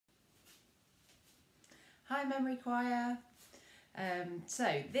Hi Memory Choir.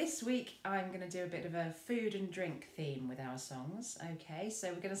 So this week I'm going to do a bit of a food and drink theme with our songs. Okay, so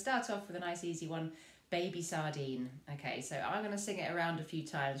we're going to start off with a nice easy one, Baby Sardine. Okay, so I'm going to sing it around a few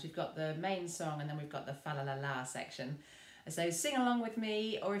times. We've got the main song and then we've got the fa la la la section. So sing along with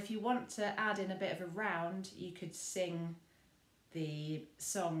me, or if you want to add in a bit of a round, you could sing the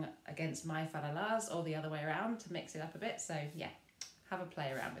song against my fa la las or the other way around to mix it up a bit. So yeah, have a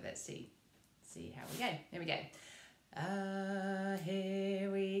play around with it, see how we go. Here we go.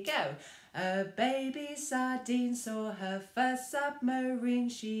 Here we go. A baby sardine saw her first submarine.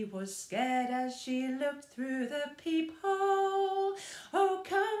 She was scared as she looked through the peephole. Oh,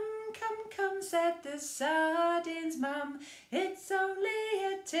 come, said the sardine's mum. It's only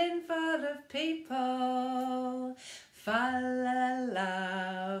a tin full of people. Fa la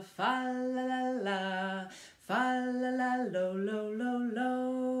la, fa la la la, fa la la lo lo lo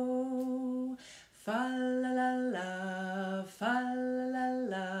lo. Fa la la la, fa la la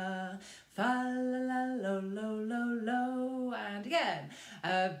la, fa la la lo lo lo lo. And again.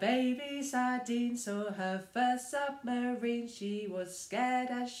 A baby sardine saw her first submarine. She was scared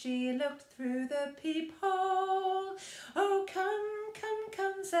as she looked through the peephole. Oh, come,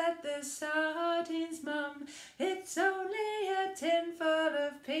 said the sardine's mum. It's only a tin full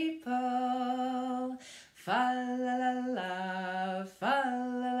of people. Fa la la la, fa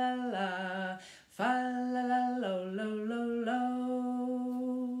la la la, fa la la lo lo lo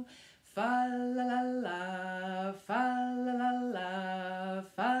lo. Fa la la la, fa la la la,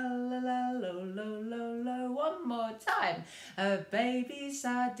 fa la la lo lo lo lo. One more time. A baby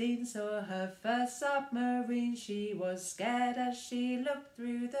sardine saw her first submarine. She was scared as she looked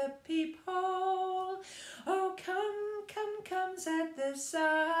through the peephole. Oh, come, said the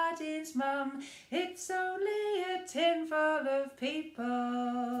sardine's mum. It's only a tin full of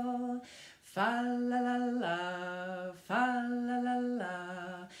people. Fa la la la, fa la la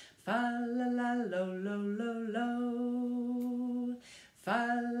la, fa la la lo lo lo lo. Fa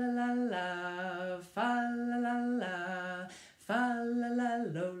la la la, fa la la la, fa la la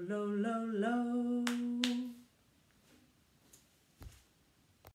lo lo lo lo.